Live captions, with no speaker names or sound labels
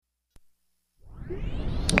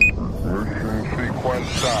Ignition sequence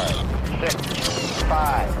start. 6,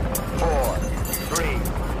 5, 4, 3,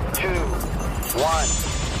 2, 1,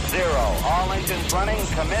 0. All engines running.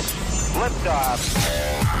 Commit. Liftoff.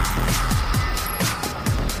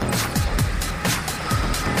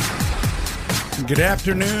 Good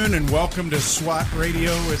afternoon and welcome to SWAT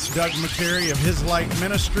Radio. It's Doug McCary of His Light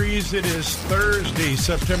Ministries. It is Thursday,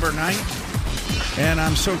 September 9th, and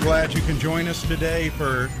I'm so glad you can join us today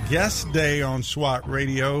for Guest Day on SWAT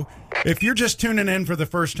Radio. If you're just tuning in for the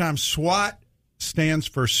first time, SWAT stands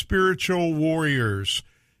for Spiritual Warriors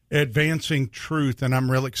Advancing Truth, and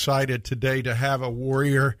I'm real excited today to have a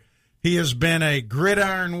warrior. He has been a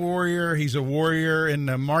gridiron warrior. He's a warrior in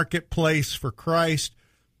the marketplace for Christ.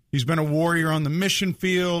 He's been a warrior on the mission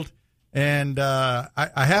field, and I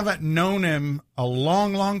haven't known him a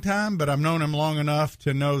long time, but I've known him long enough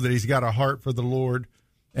to know that he's got a heart for the Lord,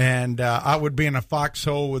 and I would be in a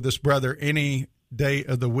foxhole with this brother any day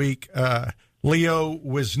of the week. Leo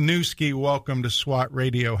Wisniewski, welcome to SWAT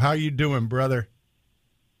Radio. How you doing, brother?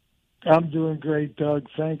 I'm doing great, Doug.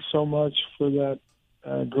 Thanks so much for that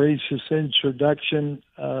gracious introduction.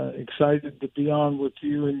 Excited to be on with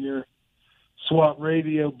you and your SWAT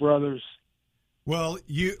Radio brothers. Well,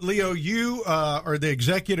 Leo, you are the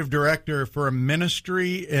executive director for a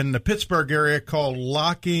ministry in the Pittsburgh area called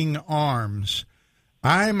Locking Arms.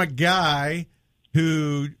 I'm a guy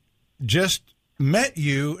who just met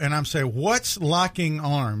you, and I'm saying, what's Locking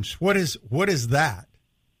Arms? What is that?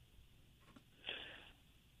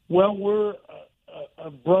 Well, we're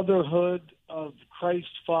a brotherhood of Christ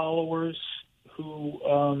followers who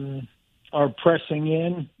are pressing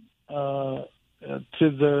in to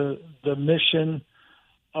the mission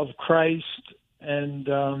of Christ, and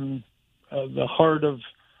the heart of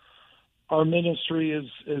our ministry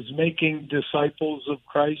is making disciples of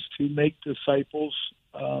Christ who make disciples.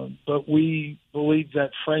 But we believe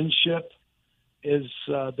that friendship is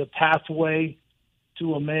the pathway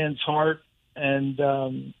to a man's heart,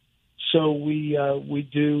 and so we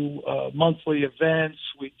do monthly events.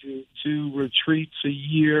 We do 2 retreats a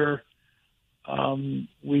year.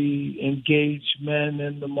 We engage men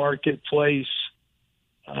in the marketplace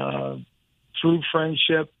through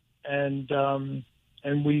friendship, and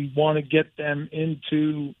we want to get them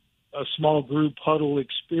into a small group huddle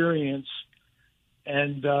experience,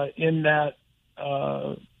 and in that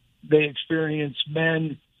they experience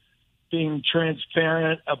men being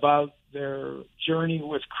transparent about their journey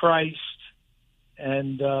with Christ,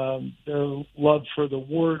 and their love for the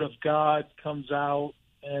Word of God comes out,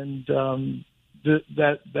 and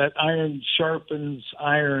that iron sharpens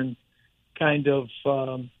iron kind of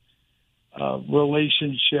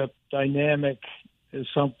relationship dynamic is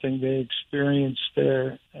something they experience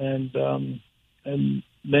there, and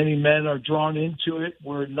many men are drawn into it.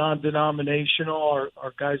 We're non-denominational.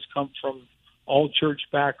 Our guys come from all church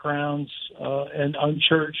backgrounds and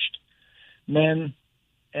unchurched men,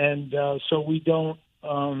 and so we don't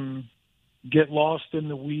get lost in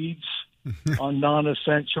the weeds on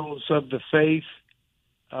non-essentials of the faith.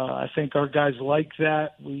 I think our guys like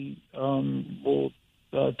that. We will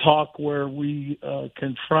talk where we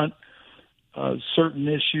confront certain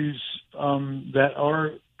issues that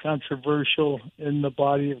are controversial in the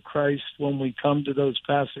body of Christ when we come to those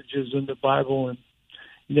passages in the Bible, and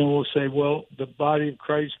we'll say, well, the body of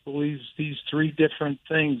Christ believes these 3 different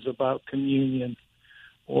things about communion,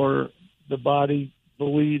 or the body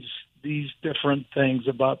believes these different things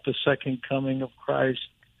about the second coming of Christ.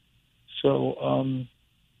 So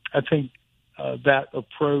I think that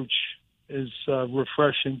approach is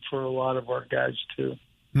refreshing for a lot of our guys too.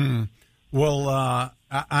 Well,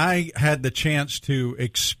 I had the chance to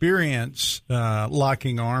experience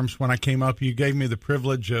Locking Arms when I came up. You gave me the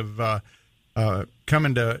privilege of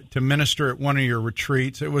coming to minister at one of your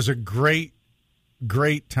retreats. It was a great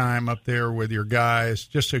time up there with your guys,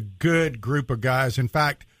 just a good group of guys. In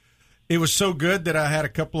fact, it was so good that I had a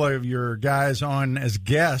couple of your guys on as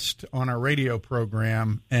guests on our radio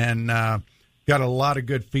program, and got a lot of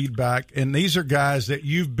good feedback. And these are guys that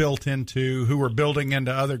you've built into, who are building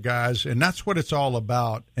into other guys, and that's what it's all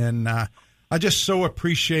about. And I just so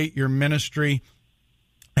appreciate your ministry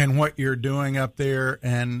and what you're doing up there,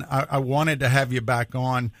 and I wanted to have you back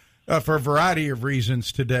on for a variety of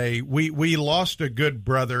reasons today. We lost a good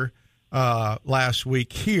brother last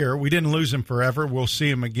week here. We didn't lose him forever. We'll see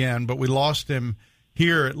him again, but we lost him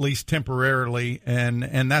here at least temporarily,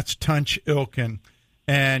 and that's Tunch Ilkin.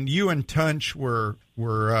 And you and Tunch were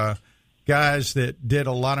guys that did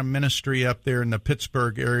a lot of ministry up there in the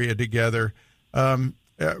Pittsburgh area together.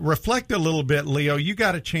 Reflect a little bit, Leo. You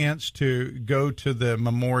got a chance to go to the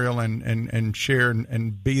memorial and share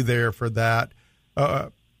and be there for that.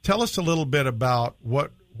 Tell us a little bit about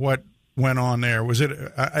what went on there. Was it?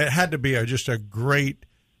 It had to be just a great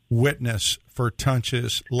witness for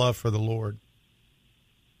Tunch's love for the Lord.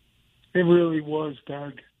 It really was,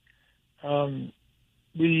 Doug.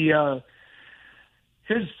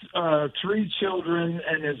 His 3 children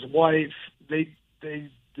and his wife, they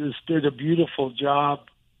just did a beautiful job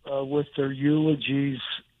with their eulogies,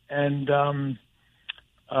 and the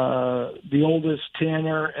oldest,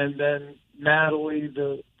 Tanner, and then Natalie,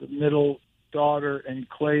 the middle daughter, and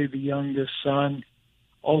Clay, the youngest son,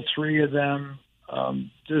 all 3 of them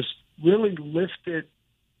just really lifted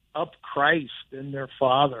up Christ in their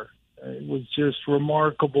father. It was just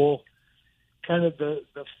remarkable, kind of the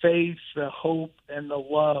faith, the hope, and the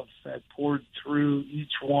love that poured through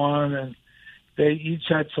each one. And they each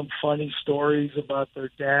had some funny stories about their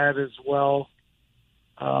dad as well.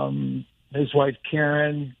 His wife,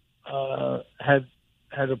 Karen,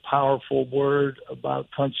 had a powerful word about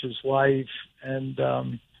Tunch's life and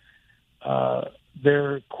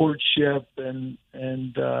their courtship and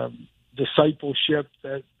discipleship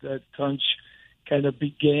that Tunch kind of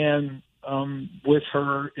began with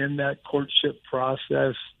her in that courtship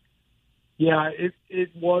process. Yeah,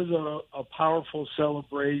 it was a powerful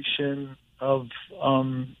celebration of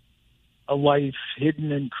a life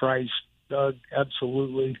hidden in Christ, Doug.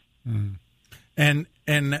 Absolutely. Mm.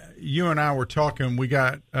 And you and I were talking. We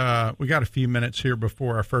got a few minutes here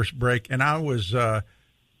before our first break, and I was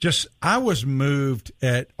moved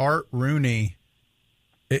at Art Rooney,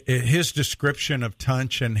 his description of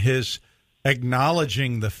Tunch and his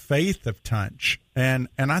acknowledging the faith of Tunch. And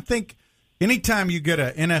I think anytime you get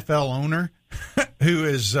an NFL owner who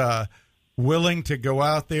is willing to go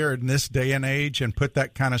out there in this day and age and put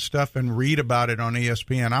that kind of stuff and read about it on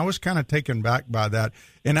ESPN, I was kind of taken back by that.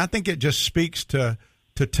 And I think it just speaks to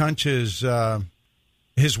Tunch's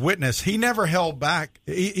his witness. He never held back,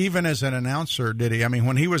 even as an announcer, did he? I mean,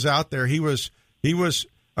 when he was out there, he was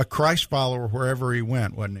a Christ follower wherever he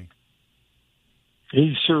went, wasn't he?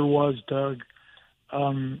 He sure was, Doug.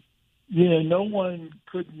 No one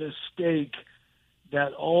could mistake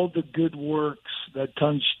that all the good works that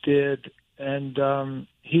Tunch did, and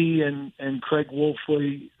he and Craig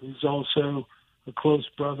Wolfley, who's also a close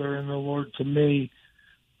brother in the Lord to me,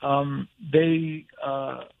 they,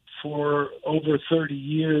 for over 30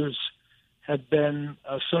 years, have been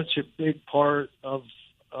such a big part of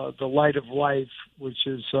the Light of Life, which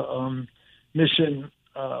is a mission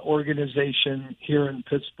organization here in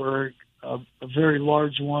Pittsburgh, a very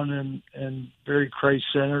large one and very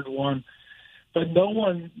Christ-centered one. But no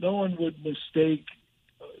one would mistake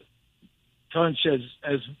Tunch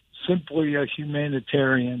as simply a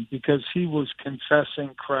humanitarian, because he was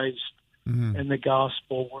confessing Christ and the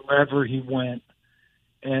gospel wherever he went.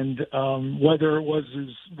 And whether it was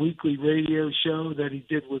his weekly radio show that he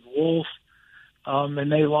did with Wolf,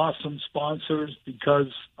 and they lost some sponsors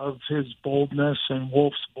because of his boldness and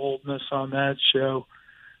Wolf's boldness on that show,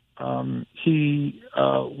 he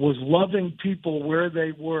was loving people where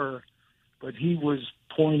they were, but he was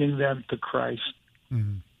pointing them to Christ.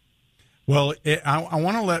 Mm-hmm. Well, I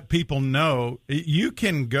want to let people know you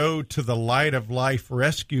can go to the Light of Life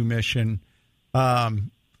Rescue Mission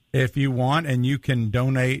if you want, and you can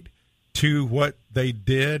donate to what they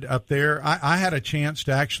did up there. I had a chance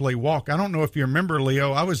to actually walk. I don't know if you remember,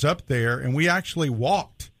 Leo, I was up there, and we actually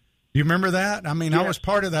walked. Do you remember that? I mean, yes. I was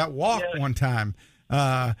part of that walk one time.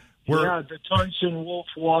 The Tunch and Wolf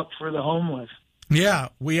Walk for the Homeless. Yeah,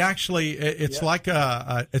 we actually, it's like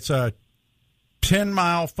it's a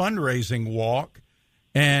 10-mile fundraising walk,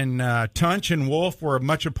 and Tunch and Wolf were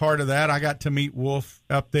much a part of that. I got to meet Wolf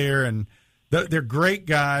up there, and they're great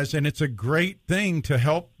guys, and it's a great thing to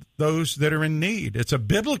help those that are in need. It's a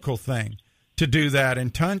biblical thing to do that,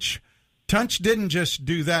 and Tunch didn't just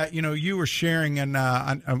do that. You know, you were sharing, and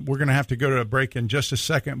we're going to have to go to a break in just a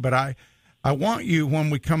second, but I want you, when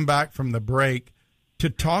we come back from the break, to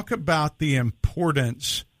talk about the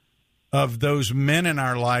importance of those men in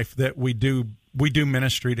our life that we do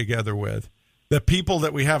ministry together with, the people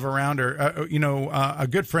that we have around her. A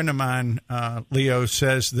good friend of mine, Leo,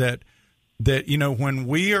 says that when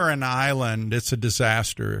we are an island, it's a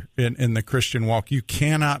disaster in the Christian walk. You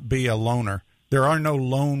cannot be a loner. There are no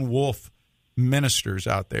lone wolf ministers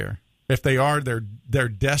out there. If they are, they're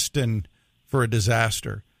destined for a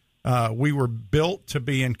disaster. We were built to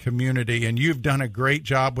be in community, and you've done a great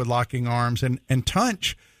job with Locking Arms. And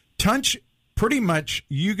Tunch, pretty much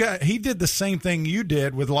he did the same thing you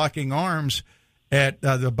did with Locking Arms at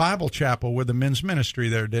the Bible Chapel with the men's ministry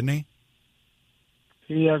there, didn't he?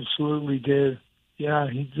 He absolutely did. Yeah,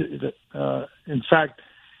 he did. In fact,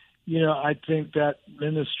 I think that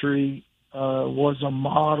ministry was a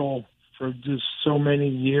model for just so many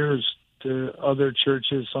years to other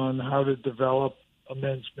churches on how to develop a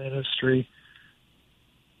men's ministry.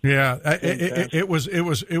 Yeah, it was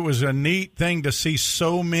a neat thing to see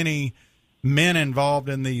so many men involved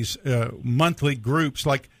in these monthly groups.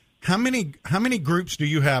 Like, how many groups do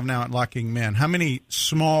you have now at Locking Men? How many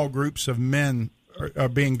small groups of men are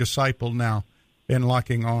being discipled now in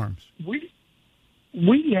Locking Arms? We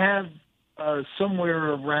have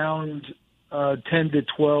somewhere around 10 to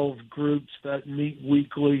 12 groups that meet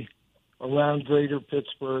weekly around Greater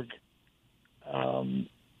Pittsburgh, and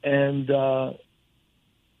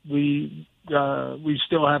we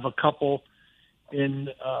still have a couple in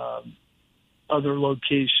other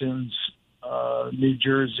locations, New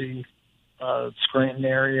Jersey, Scranton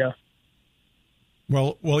area.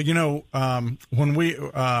 Well, you know, when we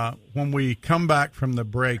come back from the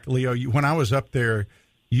break, Leo, when I was up there,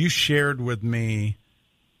 you shared with me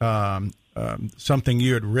something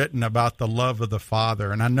you had written about the love of the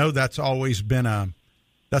Father, and I know that's always been a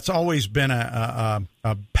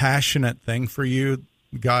passionate thing for you,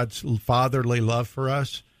 God's fatherly love for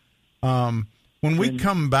us. When we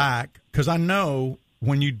come back, because I know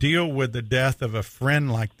when you deal with the death of a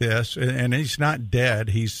friend like this, and he's not dead,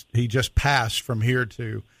 he just passed from here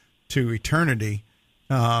to eternity,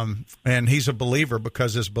 and he's a believer,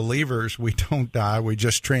 because as believers we don't die, we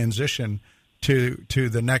just transition to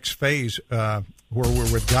the next phase where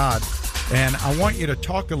we're with God. And I want you to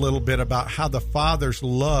talk a little bit about how the Father's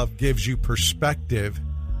love gives you perspective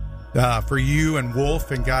for you and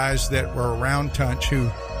Wolf and guys that were around Tunch who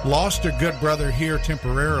lost a good brother here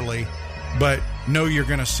temporarily, but know you're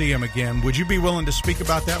going to see him again. Would you be willing to speak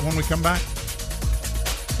about that when we come back?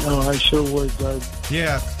 No, I sure would, Doug.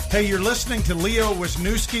 Yeah. Hey, you're listening to Leo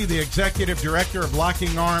Wisniewski, the Executive Director of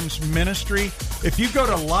Locking Arms Ministry. If you go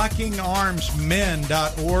to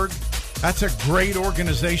lockingarmsmen.org, that's a great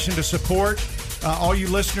organization to support. All you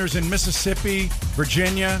listeners in Mississippi,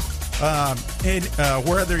 Virginia,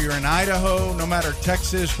 whether you're in Idaho, no matter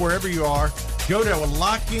Texas, wherever you are, go to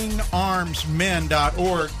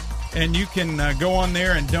lockingarmsmen.org, and you can go on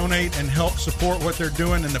there and donate and help support what they're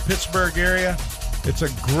doing in the Pittsburgh area. It's a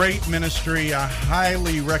great ministry. I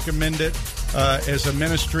highly recommend it as a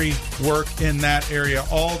ministry work in that area.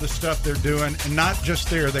 All the stuff they're doing, and not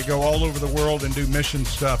just there. They go all over the world and do mission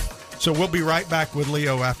stuff. So we'll be right back with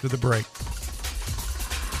Leo after the break.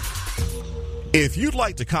 If you'd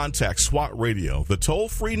like to contact SWAT Radio, the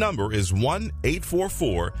toll-free number is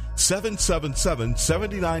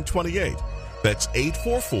 1-844-777-7928. That's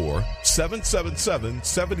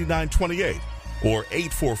 844-777-7928 or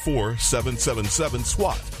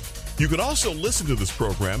 844-777-SWAT. You can also listen to this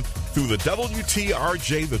program through the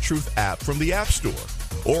WTRJ The Truth app from the App Store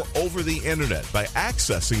or over the internet by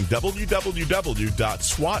accessing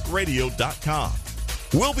www.swatradio.com.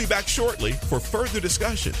 We'll be back shortly for further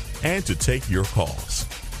discussion and to take your calls.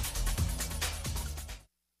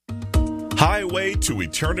 Highway to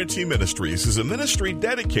Eternity Ministries is a ministry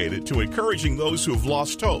dedicated to encouraging those who have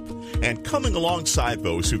lost hope and coming alongside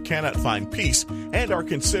those who cannot find peace and are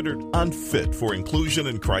considered unfit for inclusion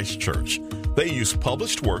in Christ's church. They use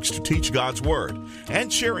published works to teach God's Word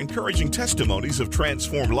and share encouraging testimonies of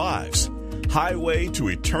transformed lives. Highway to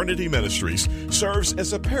Eternity Ministries serves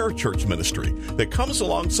as a parachurch ministry that comes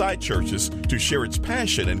alongside churches to share its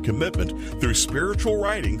passion and commitment through spiritual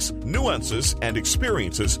writings, nuances, and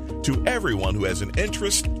experiences to everyone who has an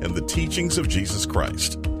interest in the teachings of Jesus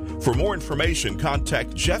Christ. For more information,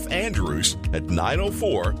 contact Jeff Andrews at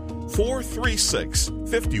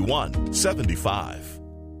 904-436-5175.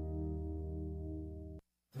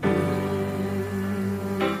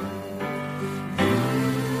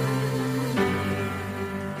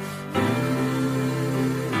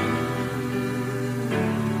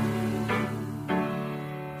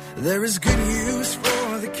 There is good news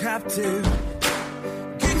for the captive,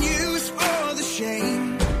 good news for the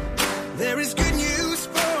shame. There is good news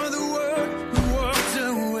for the world who walked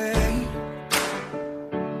away.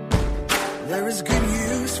 There is good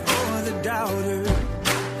news for the doubter,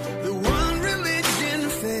 the one religion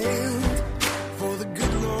failed, for the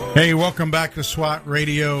good Lord. Hey, welcome back to SWAT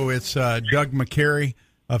Radio. It's Doug McCary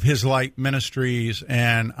of His Light Ministries,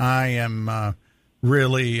 and I am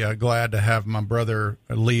really glad to have my brother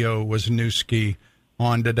Leo Wisniewski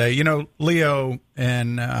on today. You know, Leo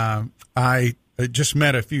and I just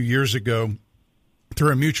met a few years ago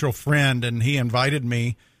through a mutual friend, and he invited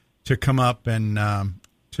me to come up and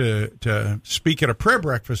to speak at a prayer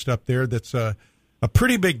breakfast up there. That's a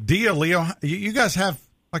pretty big deal, Leo. You guys have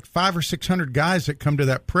like 500 or 600 guys that come to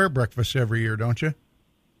that prayer breakfast every year, don't you?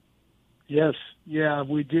 Yes, yeah,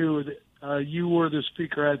 we do. you were the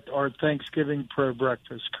speaker at our Thanksgiving prayer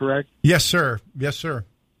breakfast, correct? Yes, sir. Yes, sir.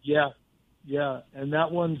 Yeah. And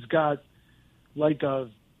that one's got like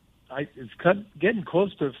getting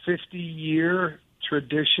close to a 50-year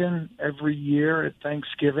tradition every year at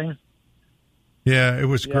Thanksgiving. Yeah, it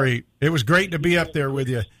was great. It was great to be up there with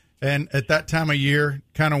you. And at that time of year,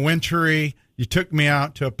 kind of wintry, you took me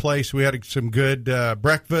out to a place. We had some good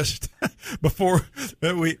breakfast before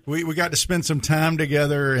we got to spend some time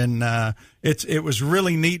together. And it was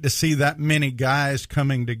really neat to see that many guys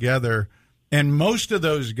coming together. And most of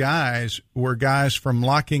those guys were guys from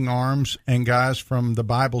Locking Arms and guys from the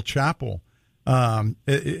Bible Chapel,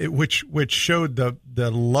 which showed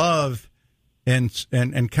the love and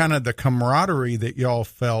kind of the camaraderie that y'all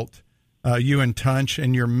felt, you and Tunch,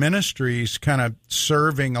 and your ministries kind of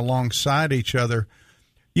serving alongside each other.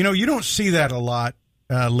 You know, you don't see that a lot,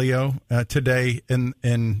 Leo, today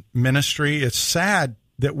in ministry. It's sad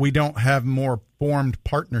that we don't have more formed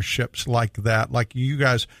partnerships like that, like you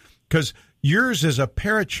guys, because yours is a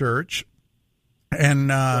parachurch, and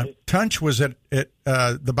Tunch was at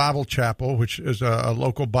the Bible Chapel, which is a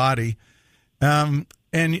local body,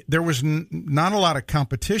 and there was not a lot of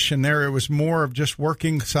competition there. It was more of just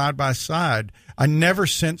working side by side. I never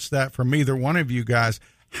sensed that from either one of you guys.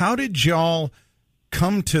 How did y'all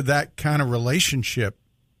come to that kind of relationship?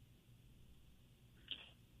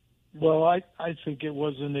 Well, I think it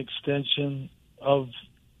was an extension of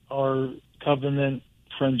our covenant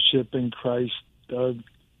friendship in Christ, Doug.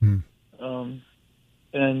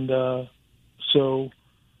 So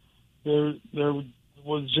there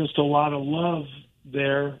was just a lot of love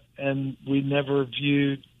there, and we never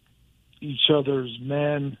viewed each other's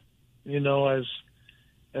men, as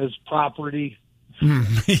property.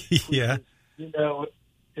 Yeah.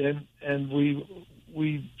 And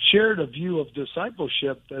we shared a view of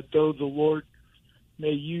discipleship that though the Lord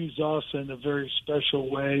may use us in a very special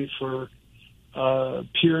way for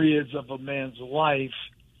periods of a man's life,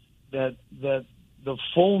 that the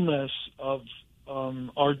fullness of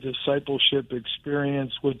our discipleship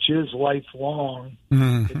experience, which is lifelong,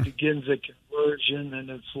 it begins at conversion and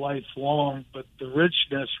it's lifelong, but the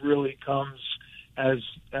richness really comes as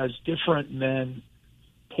different men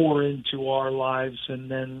pour into our lives,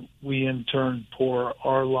 and then we in turn pour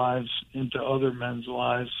our lives into other men's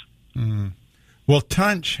lives. Well,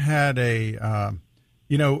 Tunch had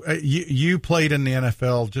you played in the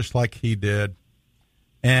NFL just like he did.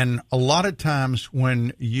 And a lot of times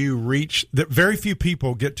when you reach that, very few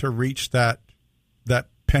people get to reach that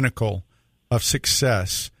pinnacle of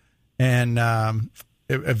success, and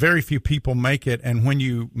very few people make it. And when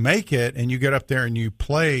you make it and you get up there and you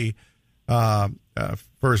play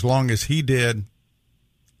for as long as he did,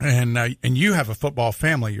 and you have a football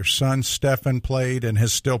family. Your son Stephen played and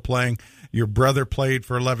is still playing. Your brother played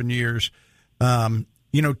for 11 years.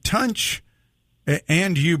 Tunch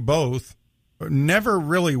and you both never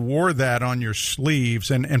really wore that on your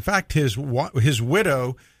sleeves. And in fact, his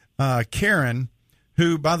widow, Karen,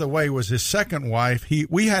 who, by the way, was his second wife,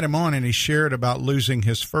 we had him on and he shared about losing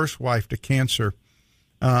his first wife to cancer.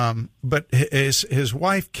 But his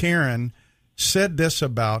wife, Karen, said this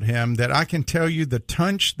about him, that I can tell you the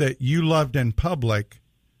Tunch that you loved in public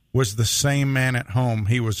was the same man at home.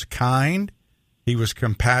 He was kind. He was a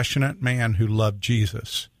compassionate man who loved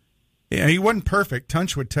Jesus. He wasn't perfect.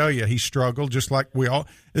 Tunch would tell you he struggled, just like we all,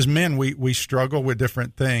 as men, we struggle with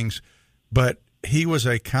different things. But he was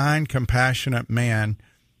a kind, compassionate man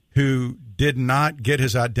who did not get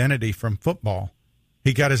his identity from football.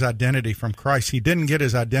 He got his identity from Christ. He didn't get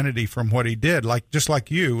his identity from what he did, just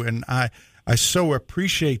like you. And I so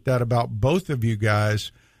appreciate that about both of you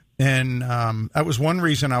guys. And that was one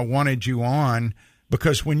reason I wanted you on,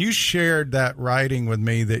 because when you shared that writing with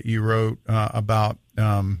me that you wrote about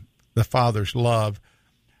the Father's love,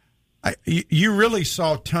 you really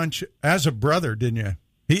saw Tunch as a brother, didn't you?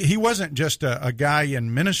 He wasn't just a guy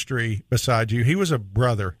in ministry beside you. He was a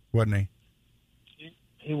brother, wasn't he?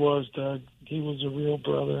 He was, Doug. He was a real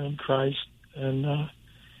brother in Christ, and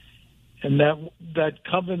that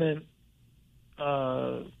covenant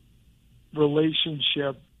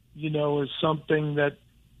relationship, is something that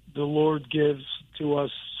the Lord gives to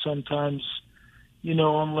us sometimes,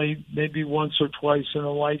 only maybe once or twice in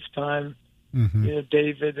a lifetime. Mm-hmm.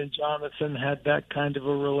 David and Jonathan had that kind of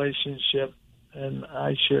a relationship, and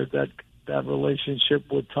I shared that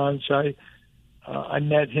relationship with Tunch. I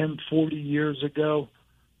met him 40 years ago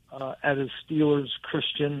at a Steelers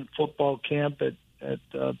Christian football camp at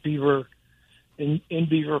Beaver in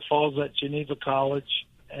Beaver Falls at Geneva College,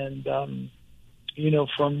 and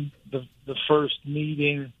from the first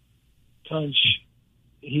meeting, Tunch,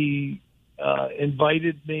 he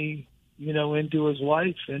invited me, into his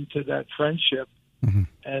life, into that friendship. Mm-hmm.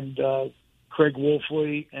 And Craig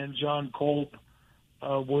Wolfley and John Kolb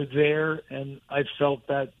were there, and I felt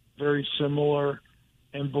that very similar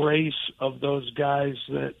embrace of those guys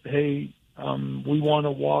that, hey, we want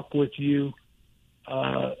to walk with you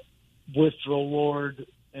with the Lord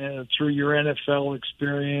through your NFL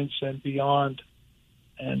experience and beyond.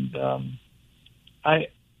 And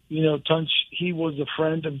Tunch, he was a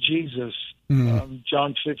friend of Jesus. Mm-hmm.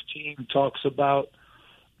 John 15 talks about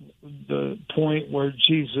the point where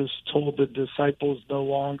Jesus told the disciples, no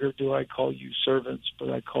longer do I call you servants, but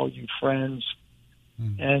I call you friends.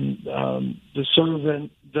 Mm-hmm. And the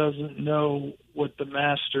servant doesn't know what the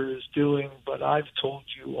master is doing, but I've told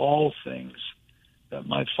you all things that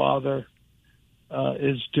my Father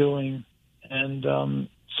is doing. And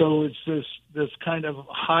so it's this kind of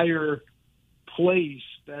higher place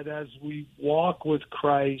that as we walk with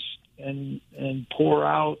Christ and pour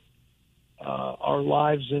out our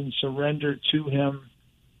lives and surrender to him,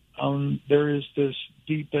 there is this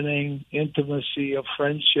deepening intimacy of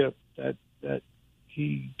friendship that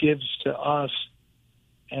he gives to us.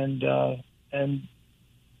 And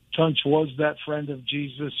Tunch was that friend of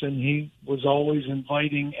Jesus, and he was always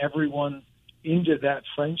inviting everyone into that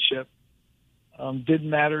friendship. Didn't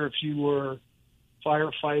matter if you were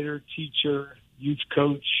firefighter, teacher, youth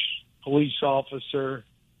coach, police officer,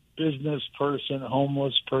 business person,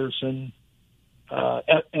 homeless person,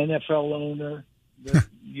 NFL owner.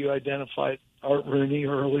 You identified Art Rooney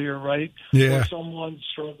earlier, right? Yeah. Or someone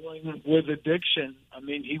struggling with addiction. I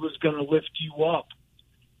mean, he was going to lift you up.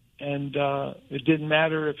 And it didn't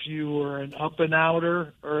matter if you were an up and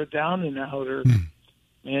outer or a down and outer.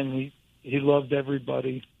 Man, he loved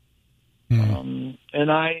everybody. And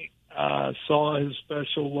I saw his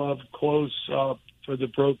special love close up for the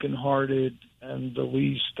brokenhearted and the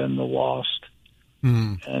least and the lost.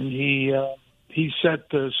 And he set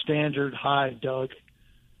the standard high, Doug.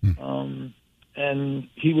 And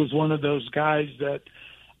he was one of those guys that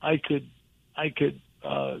I could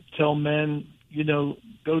tell men,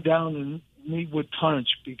 go down and meet with Tunch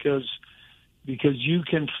because you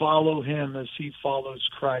can follow him as he follows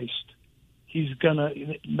Christ. He's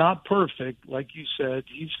not perfect, like you said.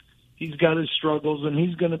 He's got his struggles, and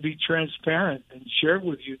he's going to be transparent and share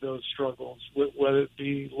with you those struggles, whether it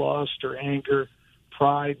be lust or anger,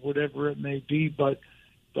 pride, whatever it may be. But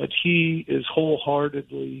he is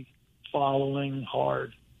wholeheartedly following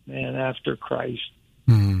hard, man, after Christ.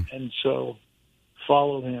 And so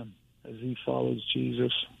follow him as he follows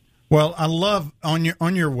Jesus. Well, I love on your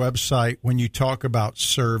website when you talk about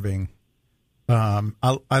serving.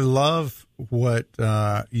 I love what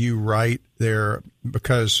you write there,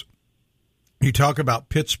 because you talk about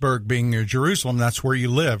Pittsburgh being your Jerusalem. That's where you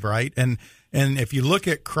live, right? And if you look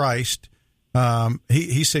at Christ,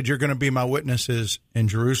 he said, "You're going to be my witnesses in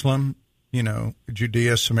Jerusalem,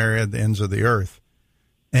 Judea, Samaria, the ends of the earth."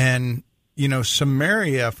 And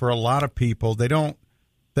Samaria, for a lot of people,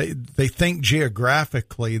 they think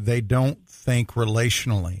geographically, they don't think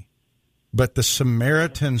relationally. But the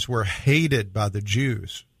Samaritans were hated by the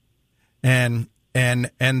Jews, and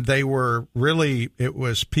they were really, it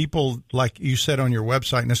was people, like you said on your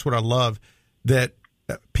website, and that's what I love, that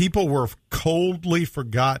people were coldly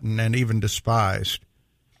forgotten and even despised.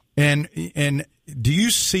 And do you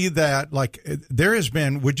see that, like, there has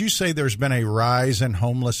been, would you say there's been a rise in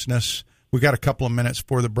homelessness? We got a couple of minutes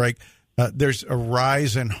before the break. There's a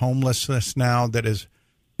rise in homelessness now that is,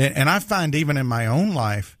 and I find even in my own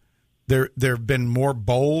life, there have been more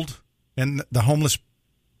bold, and the homeless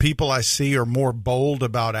people I see are more bold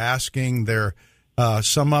about asking.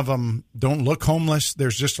 Some of them don't look homeless.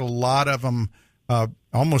 There's just a lot of them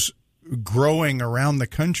almost growing around the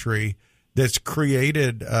country that's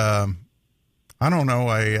created. I don't know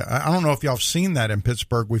if y'all have seen that in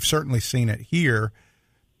Pittsburgh. We've certainly seen it here.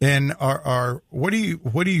 And what do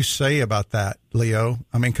you say about that, Leo?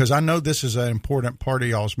 I mean, because I know this is an important part of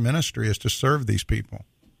y'all's ministry, is to serve these people.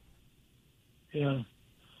 Yeah.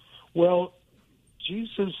 Well,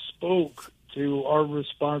 Jesus spoke to our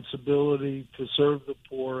responsibility to serve the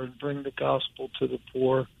poor and bring the gospel to the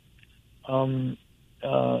poor, and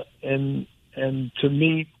to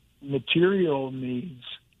meet material needs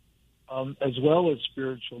as well as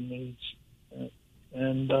spiritual needs,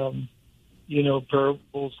 and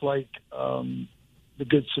parables like the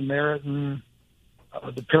Good Samaritan,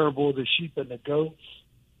 the parable of the sheep and the goats,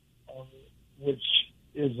 which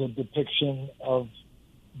is a depiction of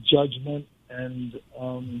judgment and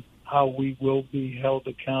how we will be held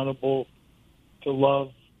accountable to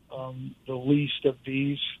love the least of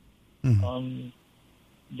these,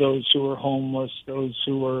 those who are homeless, those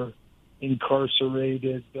who are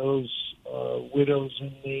incarcerated, those widows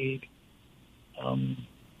in need,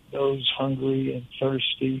 those hungry and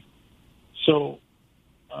thirsty. So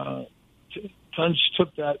Tunch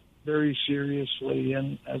took that very seriously,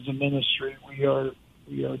 and as a ministry, we are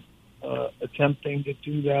attempting to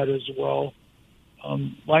do that as well.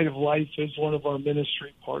 Light of Life is one of our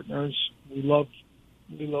ministry partners. We love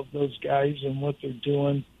those guys and what they're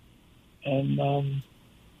doing, and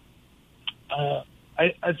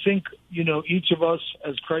I think each of us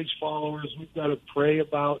as Christ followers, we've got to pray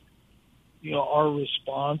about our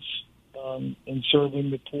response in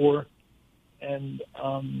serving the poor, and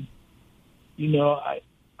I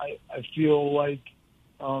feel like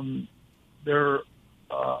there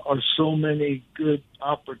are so many good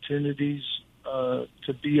opportunities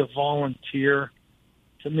to be a volunteer.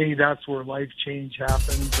 To me, that's where life change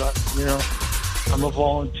happens. I'm a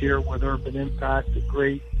volunteer with Urban Impact, a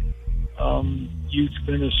great youth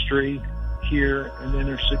ministry here in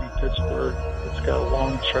inner city Pittsburgh. It's got a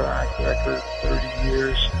long track record, 30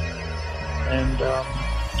 years. And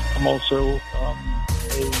I'm also a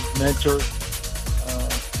mentor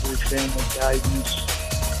with Family Guidance.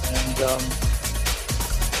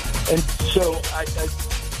 And so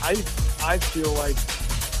I feel like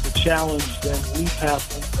the challenge then we have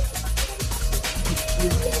to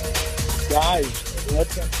guys, let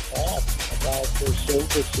them talk about their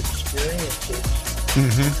service experiences,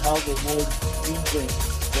 how the Lord is using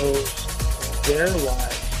their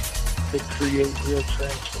lives to create real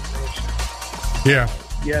transformation. Yeah.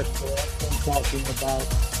 Yes, I'm talking about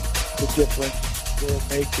the difference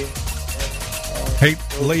they're making. Hey,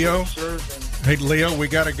 Leo, we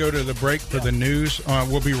got to go to the break for the news.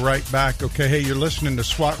 We'll be right back. Okay, hey, you're listening to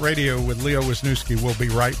SWAT Radio with Leo Wisniewski. We'll be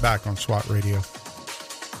right back on SWAT Radio.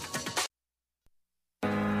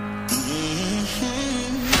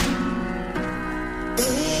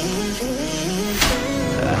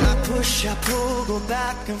 I pull, go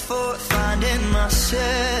back and forth, finding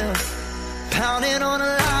myself pounding on a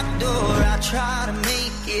locked door. I try to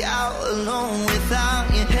make it out alone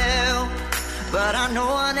without your help, but I know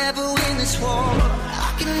I'll never win this war.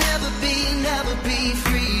 I can never be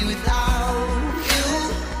free without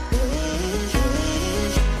you.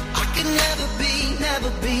 I can never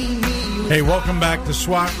be me. Hey, welcome back to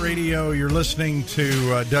SWAT Radio. You're listening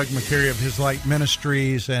to Doug McCary of His Light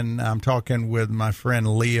Ministries, and I'm talking with my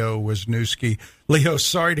friend Leo Wisniewski. Leo,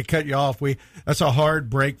 sorry to cut you off. That's a hard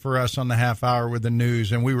break for us on the half hour with the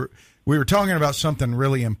news, and we were talking about something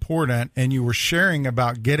really important, and you were sharing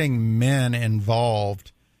about getting men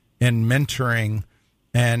involved in mentoring,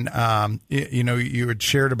 and you had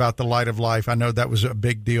shared about the Light of Life. I know that was a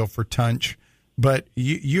big deal for Tunch, but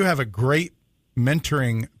you have a great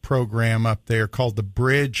mentoring program up there called the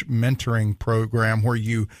Bridge Mentoring Program, where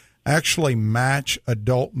you actually match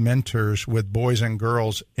adult mentors with boys and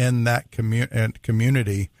girls in that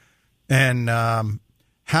community. And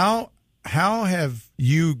how have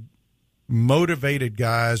you motivated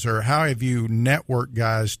guys, or how have you networked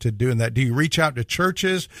guys to doing that? Do you reach out to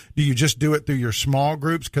churches? Do you just do it through your small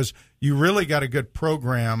groups? Because you really got a good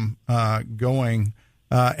program going,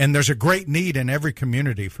 and there's a great need in every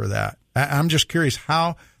community for that. I'm just curious,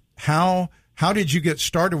 how did you get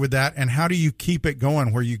started with that, and how do you keep it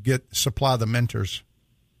going where you supply the mentors?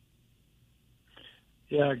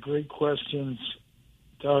 Yeah, great questions,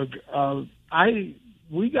 Doug.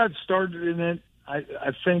 We got started in it,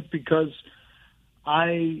 I think, because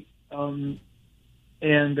I and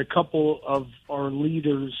a couple of our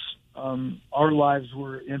leaders, our lives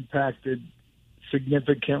were impacted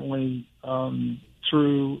significantly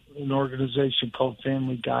through an organization called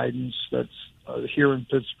Family Guidance that's here in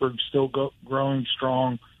Pittsburgh, still growing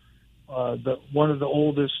strong. One of the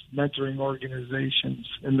oldest mentoring organizations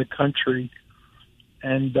in the country.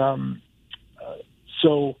 And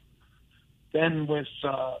so then with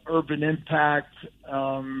Urban Impact,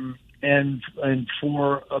 and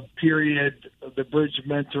for a period, the Bridge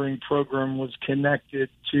Mentoring Program was connected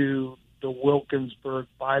to the Wilkinsburg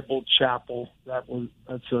Bible Chapel.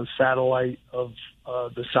 That's a satellite of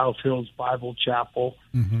the South Hills Bible Chapel.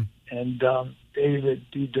 Mm-hmm. And David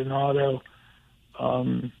DiDonato,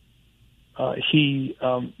 he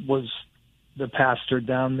was the pastor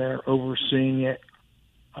down there overseeing it.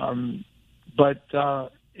 But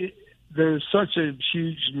there's such a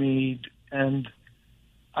huge need, and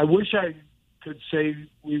I wish I could say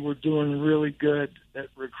we were doing really good at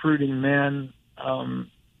recruiting men,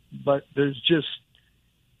 but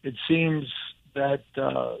it seems that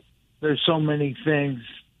there's so many things,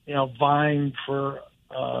 vying for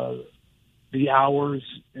the hours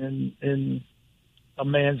in a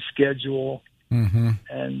man's schedule. Mm-hmm.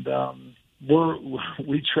 And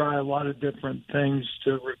we try a lot of different things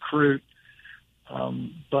to recruit.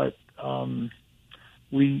 But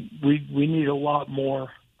we need a lot more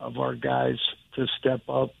of our guys to step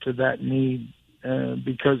up to that need,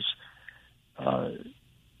 because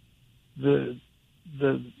the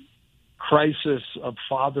crisis of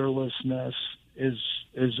fatherlessness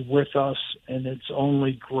is with us, and it's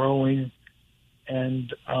only growing.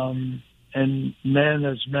 And men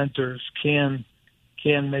as mentors can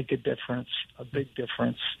make a difference, a big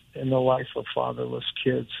difference in the life of fatherless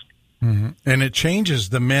kids. Mm-hmm. And it changes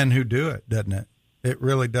the men who do it, doesn't it? It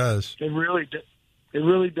really does. It really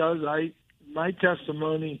does. My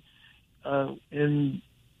testimony in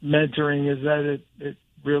mentoring is that it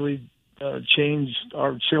really changed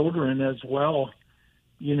our children as well.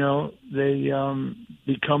 You know, they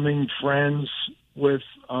becoming friends with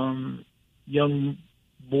young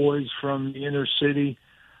boys from the inner city.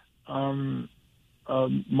 Most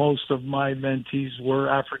of my mentees were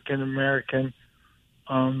African American,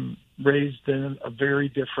 raised in a very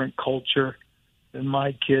different culture than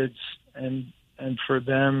my kids, and for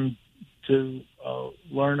them to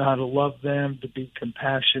learn how to love them, to be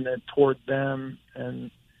compassionate toward them,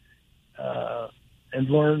 and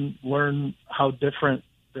learn how different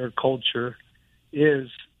their culture is,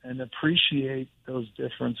 and appreciate those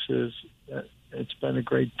differences. It's been a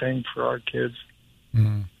great thing for our kids.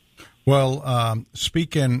 Mm. Well,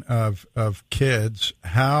 speaking of kids,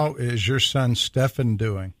 how is your son Stephen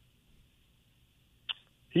doing?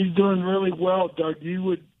 He's doing really well, Doug. You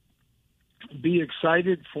would be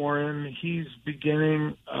excited for him. He's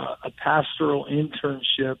beginning a pastoral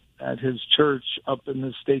internship at his church up in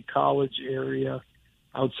the State College area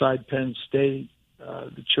outside Penn State.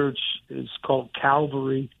 The church is called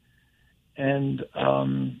Calvary, and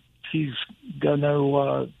he's going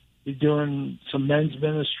to be doing some men's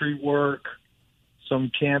ministry work,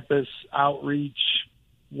 some campus outreach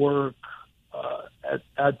work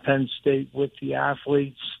at Penn State with the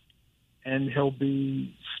athletes, and he'll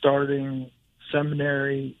be starting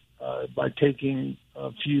seminary by taking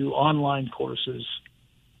a few online courses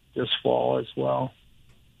this fall as well.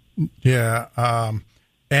 Yeah,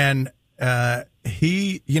 and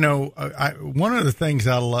he, you know, one of the things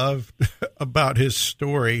I loved about his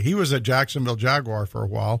story, he was a Jacksonville Jaguar for a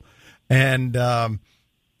while, and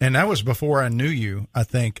that was before I knew you. I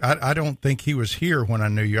think I don't think he was here when I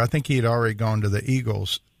knew you. I think he had already gone to the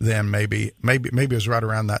Eagles then. Maybe it was right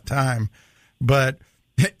around that time. But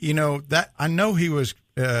you know that I know he was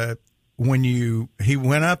when he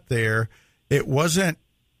went up there. It wasn't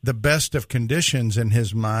the best of conditions in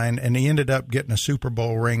his mind, and he ended up getting a Super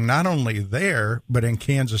Bowl ring, not only there, but in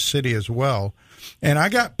Kansas City as well. And I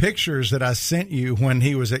got pictures that I sent you when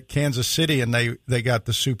he was at Kansas City and they got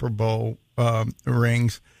the Super Bowl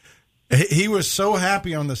rings. He was so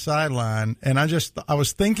happy on the sideline, and I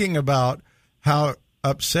was thinking about how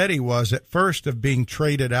upset he was at first of being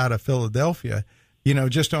traded out of Philadelphia, you know,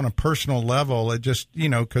 just on a personal level. It just, you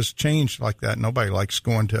know, because change like that, nobody likes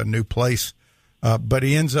going to a new place. But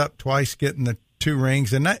he ends up twice getting the 2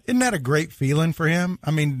 rings. And isn't that a great feeling for him? I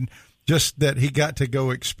mean, just that he got to go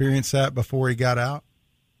experience that before he got out.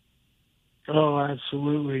 Oh,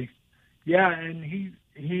 absolutely. Yeah. And he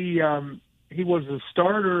was a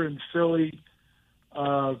starter in Philly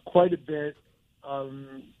quite a bit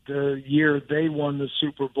the year they won the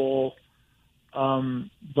Super Bowl.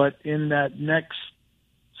 But in that next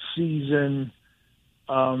season,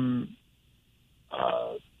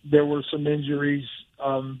 there were some injuries,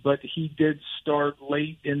 but he did start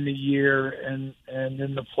late in the year and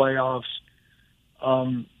in the playoffs.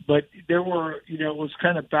 But there were, you know, it was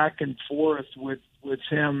kind of back and forth with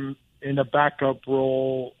him in a backup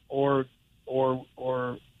role or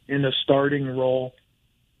in a starting role.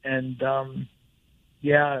 And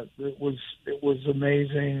yeah, it was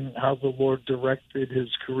amazing how the Lord directed his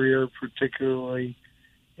career, particularly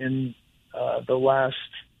in the last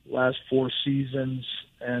 4 seasons.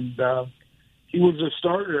 And he was a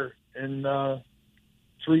starter in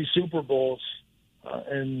 3 Super Bowls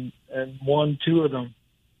and won 2 of them.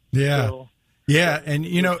 Yeah, so, yeah, and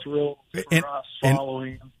you know, for us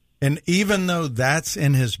following him. And even though that's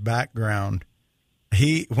in his background,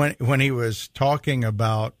 when he was talking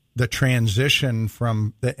about the transition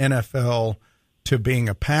from the NFL to being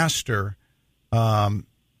a pastor,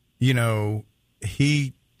 you know,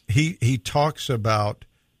 he talks about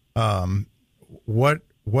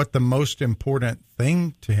what the most important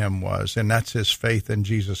thing to him was, and that's his faith in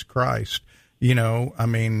Jesus Christ. You know, I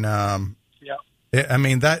mean, yeah, I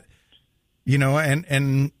mean that, you know,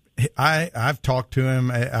 and I've talked to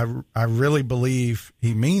him. I really believe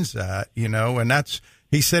he means that, you know, and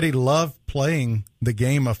he said he loved playing the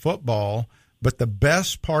game of football, but the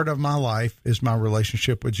best part of my life is my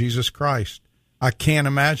relationship with Jesus Christ. I can't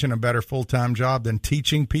imagine a better full-time job than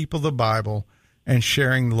teaching people the Bible and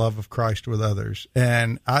sharing the love of Christ with others.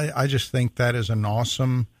 And I just think that is an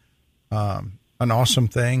awesome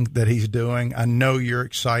thing that he's doing. I know you're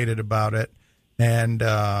excited about it, and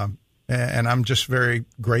I'm just very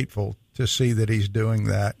grateful to see that he's doing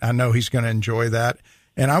that. I know he's going to enjoy that.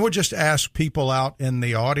 And I would just ask people out in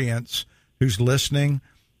the audience who's listening,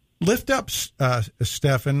 lift up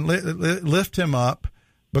Stephen, lift him up,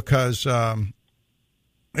 because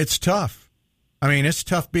it's tough. I mean, it's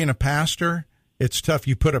tough being a pastor. It's tough.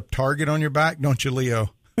 You put a target on your back, don't you,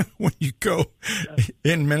 Leo, when you go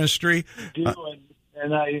in ministry? I do,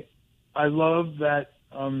 and I love that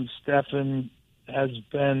Stephen has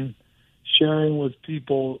been sharing with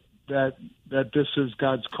people that this is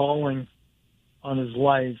God's calling on his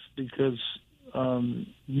life, because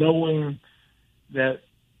knowing that,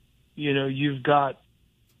 you've got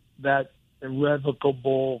that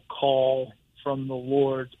irrevocable call from the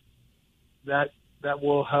Lord, that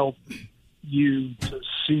will help you to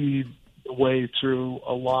see the way through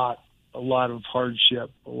a lot of hardship,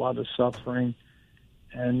 a lot of suffering,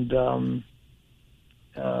 and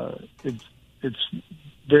it's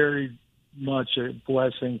very much a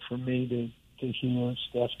blessing for me to hear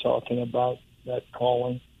Steph talking about that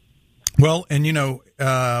calling. Well, and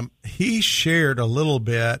he shared a little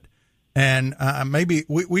bit, and maybe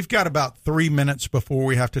we've got about 3 minutes before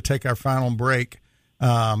we have to take our final break.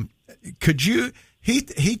 Could you?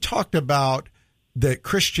 He talked about that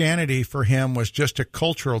Christianity for him was just a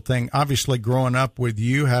cultural thing. Obviously, growing up with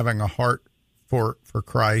you having a heart for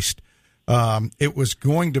Christ, it was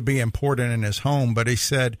going to be important in his home. But he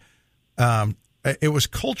said it was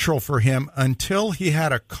cultural for him until he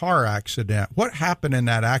had a car accident. What happened in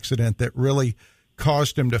that accident that really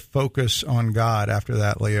caused him to focus on God after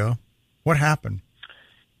that, Leo? What happened?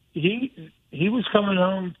 He was coming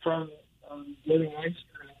home from getting ice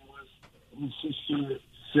cream with his sister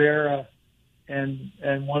Sarah and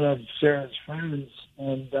one of Sarah's friends,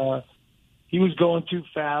 and he was going too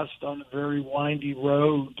fast on a very windy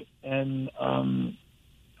road, and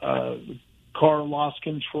the car lost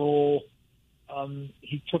control.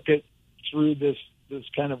 He took it through this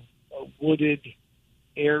kind of wooded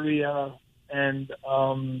area, and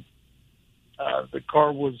the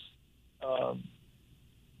car was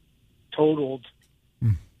totaled,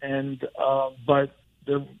 and but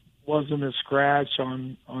there wasn't a scratch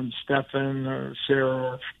on Stephen or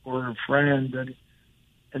Sarah or her friend,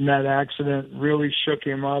 and that accident really shook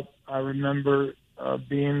him up. I remember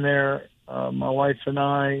being there, my wife and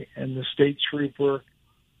I, and the state trooper,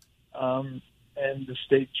 and the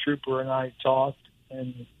state trooper and I talked,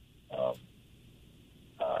 and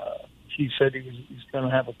he said he's going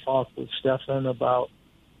to have a talk with Stephen about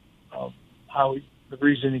the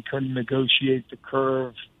reason he couldn't negotiate the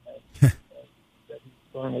curve, that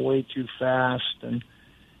he's going way too fast, and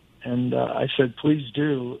I said, please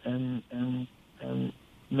do, and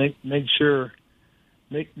make sure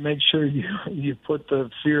you put the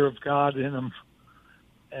fear of God in him,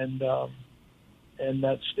 and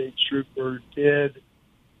that state trooper did.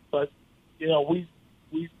 But we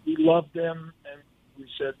loved him, and we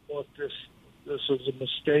said, look, this was a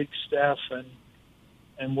mistake, Steph,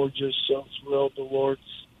 and we're just so thrilled the Lord's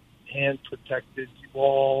hand protected you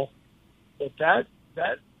all. But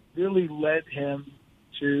that really led him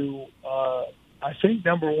to, I think,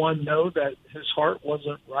 number one, know that his heart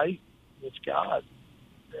wasn't right with God.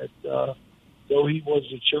 That though he was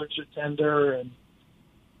a church attender and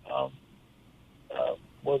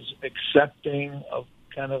was accepting of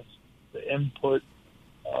kind of the input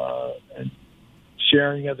and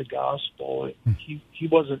sharing of the gospel, he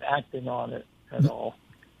wasn't acting on it at all.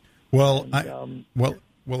 Well, and,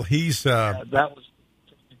 he's that was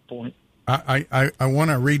the point. I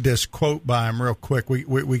want to read this quote by him real quick.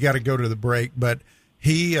 We got to go to the break, but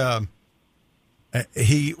he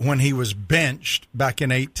when he was benched back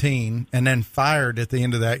in 2018 and then fired at the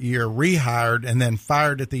end of that year, rehired and then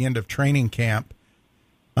fired at the end of training camp,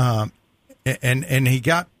 and he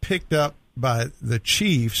got picked up by the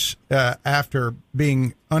Chiefs after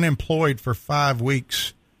being unemployed for 5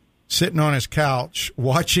 weeks, sitting on his couch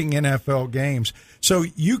watching NFL games. So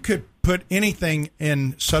you could put anything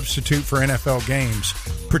in substitute for NFL games.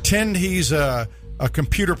 Pretend he's a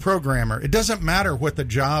computer programmer. It doesn't matter what the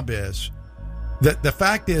job is. The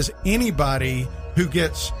fact is, anybody who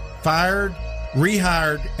gets fired,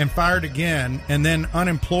 rehired, and fired again, and then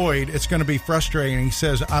unemployed, it's going to be frustrating. He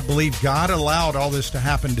says, I believe God allowed all this to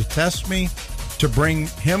happen to test me, to bring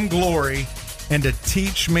him glory, and to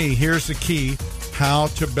teach me, here's the key, how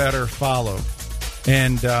to better follow.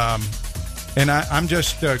 And And I'm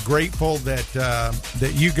just grateful that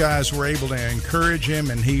that you guys were able to encourage him,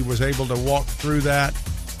 and he was able to walk through that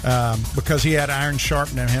because he had iron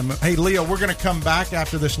sharpening him. Hey, Leo, we're going to come back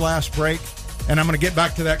after this last break, and I'm going to get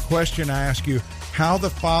back to that question I asked you, how the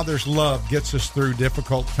Father's love gets us through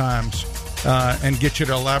difficult times, and get you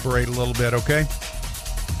to elaborate a little bit, okay?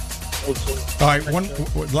 All right, one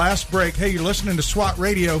last break. Hey, you're listening to SWAT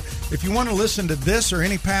Radio. If you want to listen to this or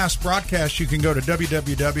any past broadcasts, you can go to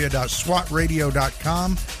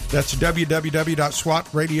www.swatradio.com. That's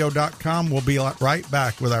www.swatradio.com. We'll be right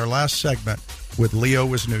back with our last segment with Leo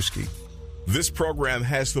Wisniewski. This program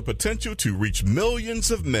has the potential to reach millions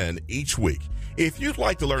of men each week. If you'd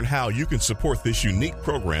like to learn how you can support this unique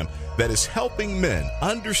program that is helping men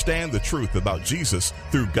understand the truth about Jesus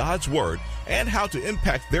through God's Word and how to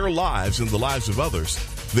impact their lives and the lives of others,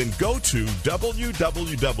 then go to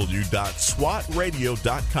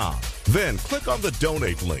www.swatradio.com. Then click on the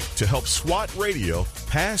donate link to help SWAT Radio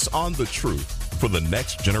pass on the truth for the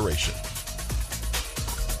next generation.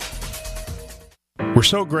 We're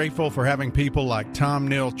so grateful for having people like Tom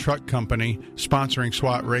Neal Truck Company sponsoring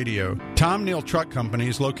SWAT Radio. Tom Neal Truck Company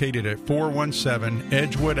is located at 417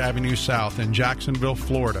 Edgewood Avenue South in Jacksonville,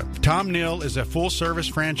 Florida. Tom Neal is a full-service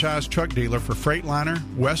franchise truck dealer for Freightliner,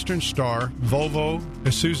 Western Star, Volvo,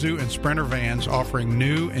 Isuzu, and Sprinter vans, offering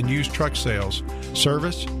new and used truck sales,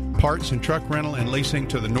 service, parts and truck rental and leasing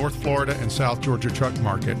to the North Florida and South Georgia truck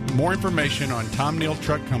market. More information on Tom Neal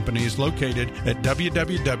Truck Company is located at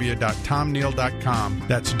www.tomneal.com.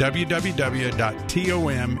 That's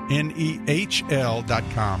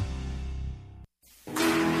www.tomnehl.com.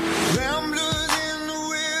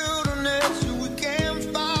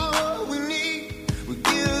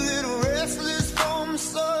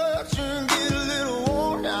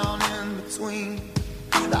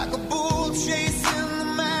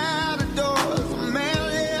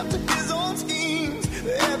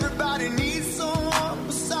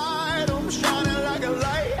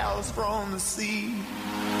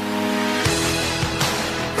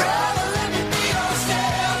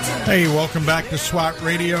 Hey, welcome back to SWAT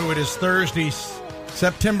Radio. It is Thursday,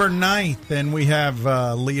 September 9th, and we have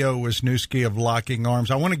Leo Wisniewski of Locking Arms.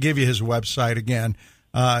 I want to give you his website again.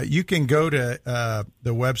 You can go to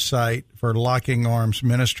the website for Locking Arms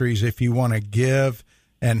Ministries if you want to give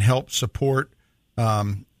and help support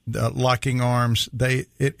Locking Arms. It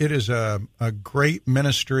is a great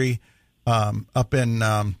ministry up in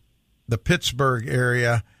the Pittsburgh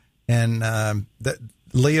area, and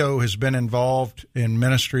Leo has been involved in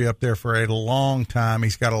ministry up there for a long time.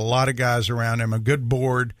 He's got a lot of guys around him, a good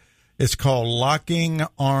board. It's called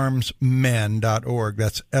LockingArmsMen.org.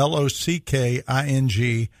 That's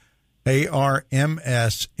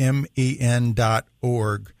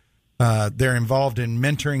LockingArmsMen.org. They're involved in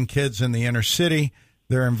mentoring kids in the inner city.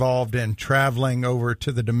 They're involved in traveling over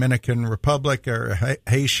to the Dominican Republic or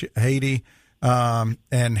Haiti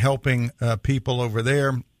and helping people over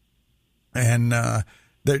there. And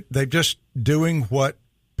they're just doing what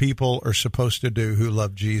people are supposed to do who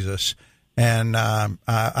love Jesus. And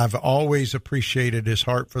I've always appreciated his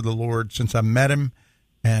heart for the Lord since I met him.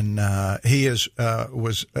 And he was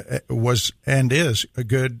and is a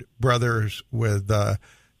good brothers with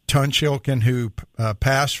Tunch Ilkin, who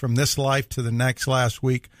passed from this life to the next last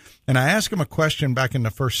week. And I asked him a question back in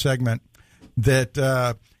the first segment that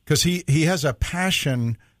because he has a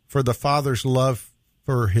passion for the Father's love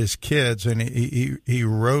for his kids, and he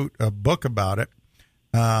wrote a book about it.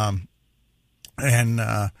 I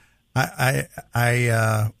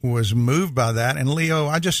was moved by that. And Leo,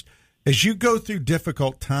 as you go through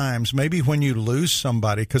difficult times, maybe when you lose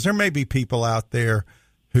somebody, because there may be people out there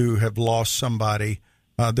who have lost somebody.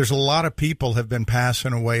 There's a lot of people have been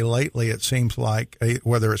passing away lately, it seems like,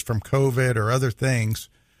 whether it's from COVID or other things,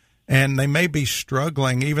 and they may be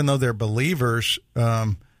struggling, even though they're believers,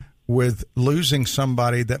 with losing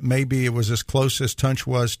somebody that maybe it was as close as Tunch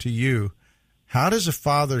was to you. How does a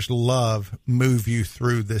father's love move you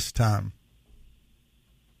through this time?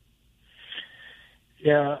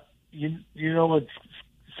 Yeah, you know what's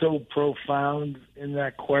so profound in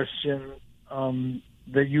that question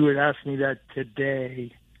that you would ask me that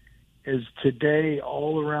today is today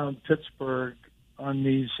all around Pittsburgh on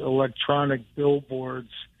these electronic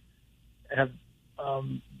billboards have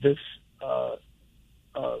this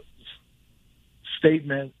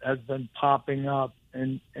statement has been popping up,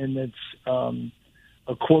 and it's a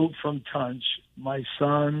quote from Tunch: my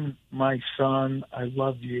son, I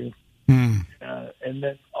love you." And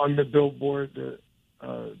then on the billboard,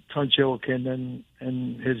 Tunch Ilkin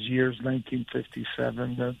in his years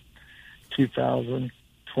 1957 to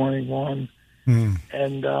 2021,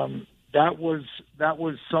 and that was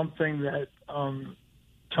something that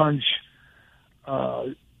Tunch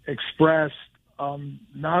expressed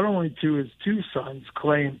not only to his two sons,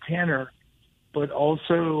 Clay and Tanner, but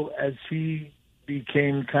also as he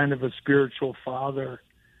became kind of a spiritual father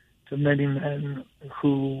to many men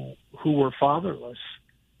who were fatherless.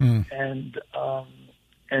 And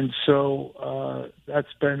so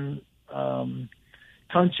that's been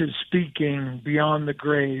Tunch is speaking beyond the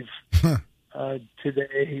grave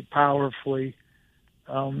today powerfully.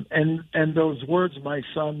 And those words, my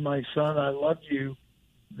son, I love you,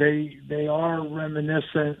 they are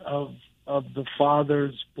reminiscent of the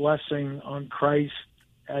Father's blessing on Christ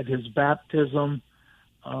at his baptism.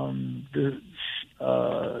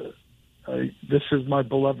 This is my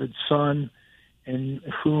beloved Son, in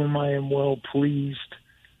whom I am well pleased.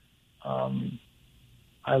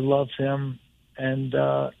 I love him, and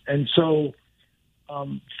so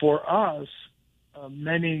for us,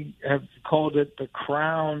 many have called it the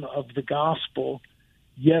crown of the gospel.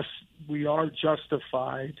 Yes, we are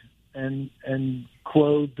justified and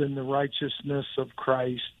clothed in the righteousness of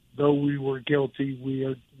Christ. Though we were guilty,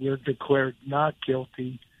 we're declared not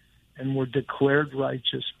guilty, and we're declared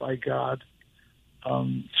righteous by God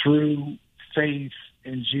through faith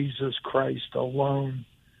in Jesus Christ alone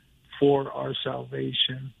for our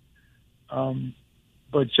salvation.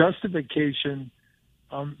 But justification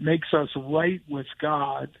makes us right with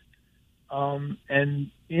God, and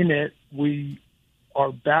in it we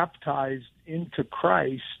are baptized into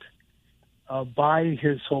Christ by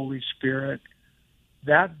his Holy Spirit.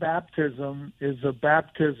 That baptism is a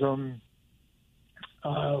baptism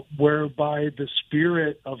whereby the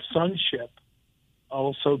spirit of sonship,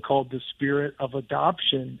 also called the spirit of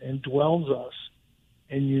adoption, indwells us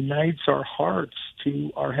and unites our hearts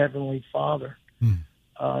to our Heavenly Father,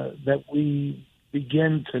 that we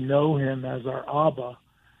begin to know him as our Abba,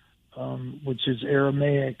 which is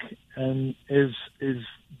Aramaic, and is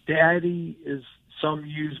daddy is some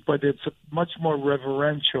use, but it's much more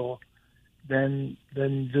reverential than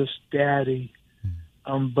just daddy.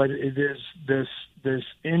 But it is this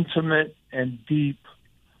intimate and deep,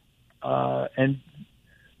 and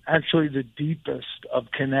actually the deepest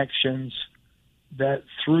of connections, that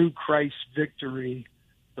through Christ's victory,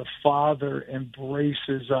 the Father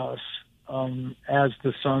embraces us as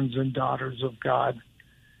the sons and daughters of God.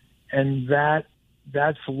 And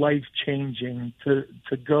that's life-changing, to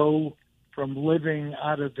go from living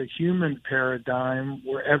out of the human paradigm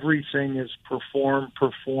where everything is perform,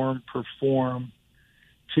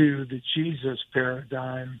 to the Jesus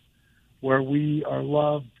paradigm where we are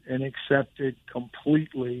loved and accepted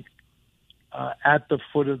completely at the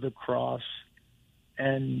foot of the cross,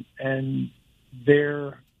 and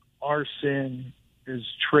there our sin is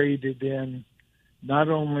traded in not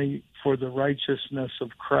only for the righteousness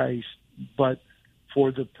of Christ, but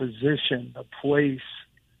for the position, the place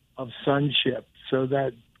of sonship, so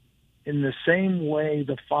that in the same way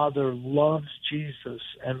the Father loves Jesus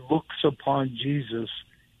and looks upon Jesus,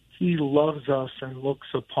 he loves us and looks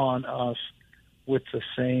upon us with the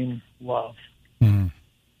same love.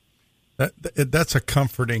 That's a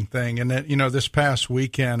comforting thing. And that, this past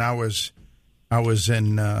weekend I was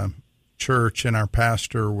in church, and our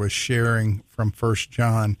pastor was sharing from 1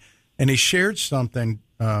 John, and he shared something,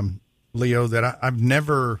 Leo, that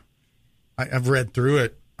I've read through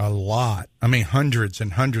it a lot. I mean, hundreds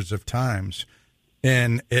and hundreds of times,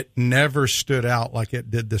 and it never stood out like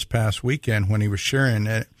it did this past weekend when he was sharing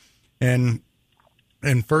it. And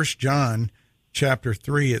in 1 John chapter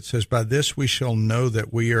 3, it says, "By this we shall know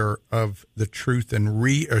that we are of the truth and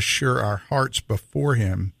reassure our hearts before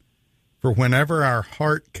him. For whenever our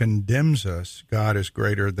heart condemns us, God is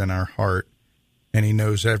greater than our heart, and he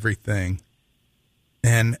knows everything."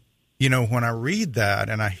 And, when I read that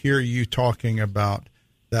and I hear you talking about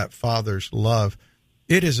that Father's love,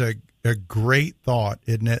 it is a great thought,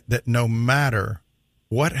 isn't it, that no matter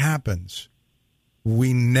what happens,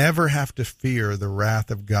 we never have to fear the wrath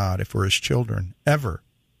of God if we're his children, ever,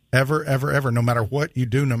 ever, ever, ever, no matter what you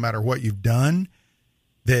do, no matter what you've done,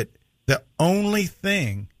 that the only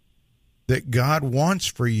thing that God wants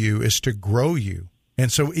for you is to grow you.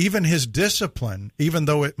 And so even his discipline, even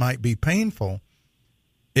though it might be painful,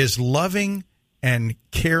 is loving and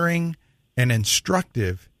caring and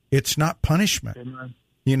instructive. It's not punishment. Amen.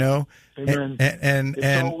 Amen. And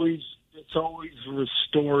it's always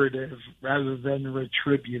restorative rather than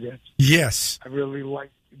retributive. Yes. I really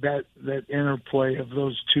like that interplay of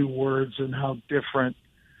those two words, and how different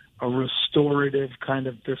a restorative kind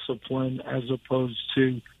of discipline as opposed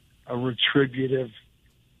to a retributive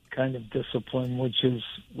kind of discipline, which is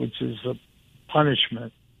a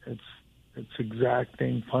punishment. It's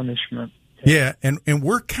exacting punishment. Yeah, and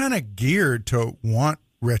we're kind of geared to want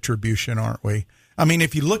retribution, aren't we? I mean,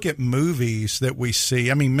 if you look at movies that we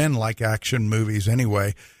see, I mean, men like action movies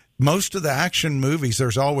anyway. Most of the action movies,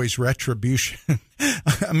 there's always retribution.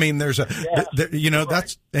 I mean, that's,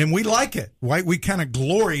 and we like it, right? We kind of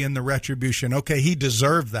glory in the retribution. Okay, he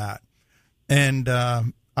deserved that. And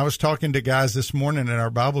I was talking to guys this morning in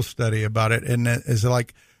our Bible study about it, and it's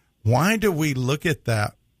like, why do we look at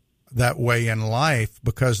that way in life?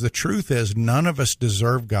 Because the truth is, none of us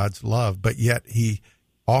deserve God's love, but yet he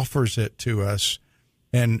offers it to us.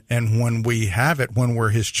 And when we have it, when we're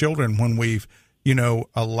his children, when we've,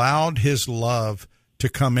 allowed his love to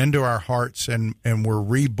come into our hearts and we're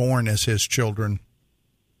reborn as his children,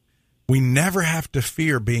 we never have to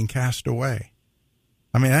fear being cast away.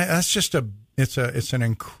 I mean, that's just it's an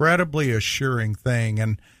incredibly assuring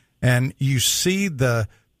thing. And you see the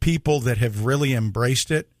people that have really embraced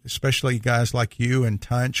it, especially guys like you and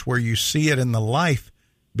Tunch, where you see it in the life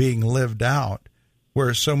being lived out,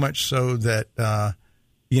 where so much so that,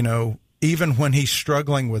 even when he's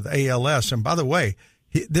struggling with ALS, and by the way,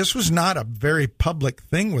 this was not a very public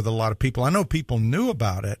thing with a lot of people. I know people knew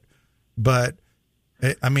about it, but,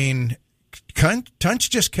 I mean,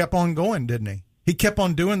 Tunch just kept on going, didn't he? He kept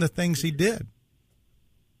on doing the things he did.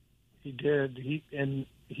 He did. He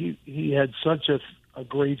had such a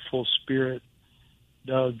grateful spirit,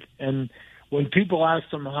 Doug. And when people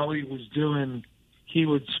asked him how he was doing, he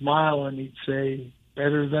would smile and he'd say,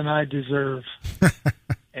 "Better than I deserve."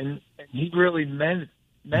 and he really meant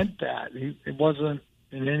that. It wasn't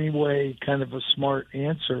in any way kind of a smart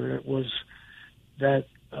answer. It was that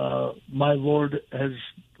my Lord has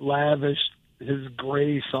lavished his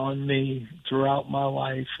grace on me throughout my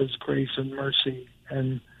life, his grace and mercy,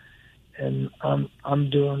 and I'm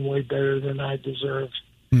doing way better than I deserve.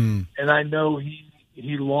 And I know he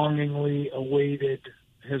longingly awaited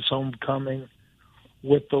his homecoming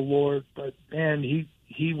with the Lord, but man, he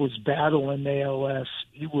was battling ALS.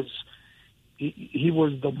 He was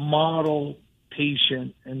the model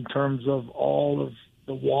patient in terms of all of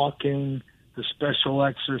the walking, the special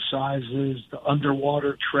exercises, the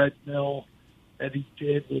underwater treadmill that he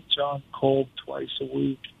did with John Kolb twice a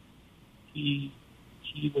week. He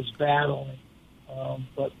was battling,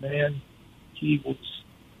 but man, he was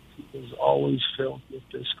always filled with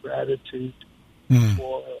this gratitude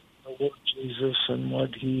for the Lord Jesus and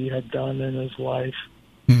what he had done in his life.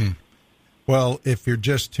 Well, if you're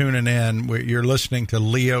just tuning in, you're listening to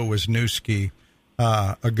Leo Wisniewski,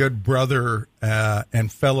 a good brother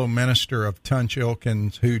and fellow minister of Tunch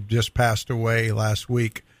Ilkins, who just passed away last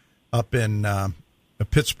week up in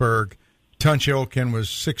Pittsburgh. Tunch Ilkin was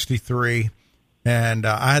 63, and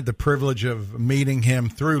I had the privilege of meeting him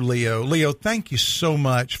through Leo. Leo, thank you so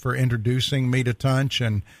much for introducing me to Tunch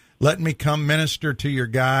and letting me come minister to your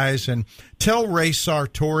guys. And tell Ray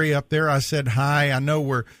Sartori up there I said hi. I know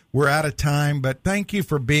we're out of time, but thank you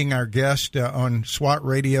for being our guest on SWAT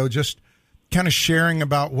Radio, just kind of sharing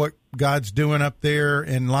about what God's doing up there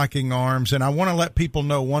in Locking Arms. And I want to let people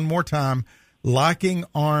know one more time,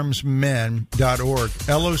 LockingArmsMen.org,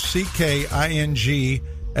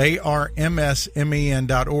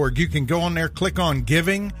 LockingArmsMen.org. You can go on there, click on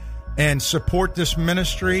Giving, and support this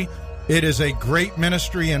ministry. It is a great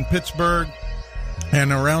ministry in Pittsburgh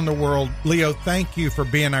and around the world. Leo, thank you for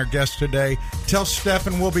being our guest today. Tell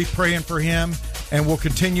Stephen we'll be praying for him, and we'll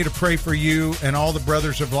continue to pray for you and all the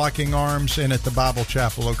brothers of Locking Arms and at the Bible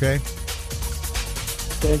Chapel, okay?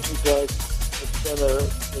 Thank you, Doug.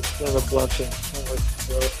 It's been a blessing.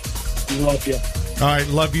 We love you. All right,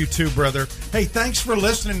 love you too, brother. Hey, thanks for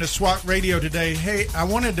listening to SWAT Radio today. Hey, I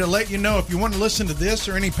wanted to let you know, if you want to listen to this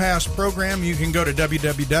or any past program, you can go to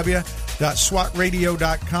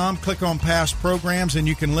www.swatradio.com, click on past programs, and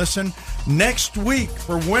you can listen. Next week,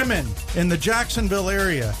 for women in the Jacksonville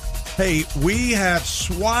area, hey, we have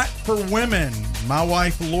SWAT for Women. My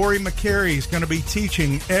wife, Lori McCary, is going to be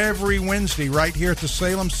teaching every Wednesday right here at the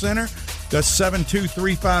Salem Center. That's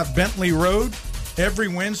 7235 Bentley Road, every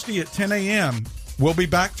Wednesday at 10 a.m. We'll be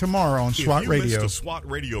back tomorrow on SWAT Radio. If you missed a SWAT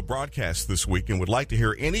Radio broadcast this week and would like to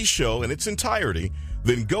hear any show in its entirety,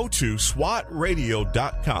 then go to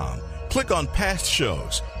SWATradio.com. Click on past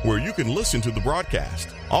shows where you can listen to the broadcast.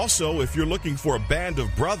 Also, if you're looking for a band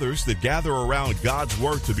of brothers that gather around God's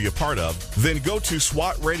Word to be a part of, then go to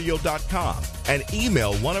SWATradio.com and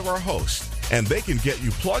email one of our hosts, and they can get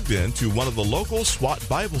you plugged in to one of the local SWAT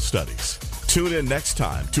Bible studies. Tune in next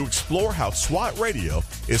time to explore how SWAT Radio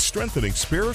is strengthening spiritual